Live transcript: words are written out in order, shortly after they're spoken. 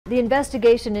The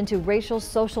investigation into racial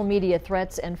social media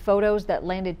threats and photos that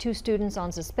landed 2 students on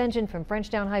suspension from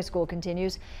Frenchtown High School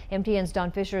continues. MTN's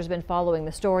Don Fisher has been following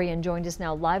the story and joined us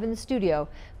now live in the studio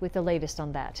with the latest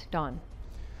on that. Don.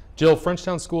 Jill,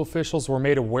 Frenchtown School officials were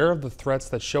made aware of the threats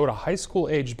that showed a high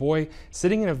school-aged boy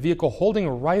sitting in a vehicle holding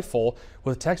a rifle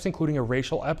with text including a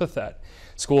racial epithet.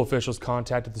 School officials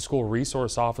contacted the school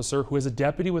resource officer, who is a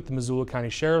deputy with the Missoula County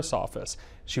Sheriff's Office.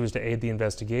 She was to aid the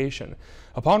investigation.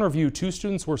 Upon review, 2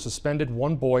 students were suspended,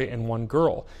 1 boy and 1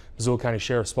 girl. Missoula County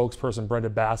Sheriff's spokesperson Brenda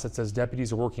Bassett says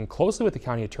deputies are working closely with the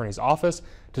county attorney's office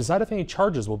to decide if any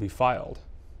charges will be filed.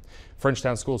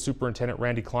 Frenchtown School Superintendent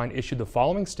Randy Klein issued the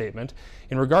following statement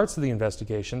in regards to the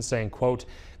investigation, saying, quote,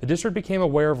 "The district became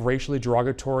aware of racially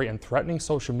derogatory and threatening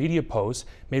social media posts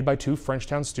made by 2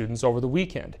 Frenchtown students over the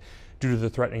weekend. Due to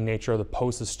the threatening nature of the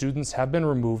posts, the students have been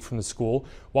removed from the school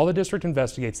while the district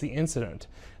investigates the incident.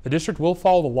 The district will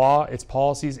follow the law, its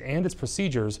policies, and its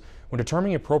procedures when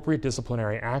determining appropriate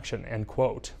disciplinary action," end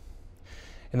quote.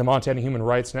 And the Montana Human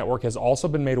Rights Network has also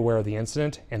been made aware of the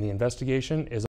incident, and the investigation is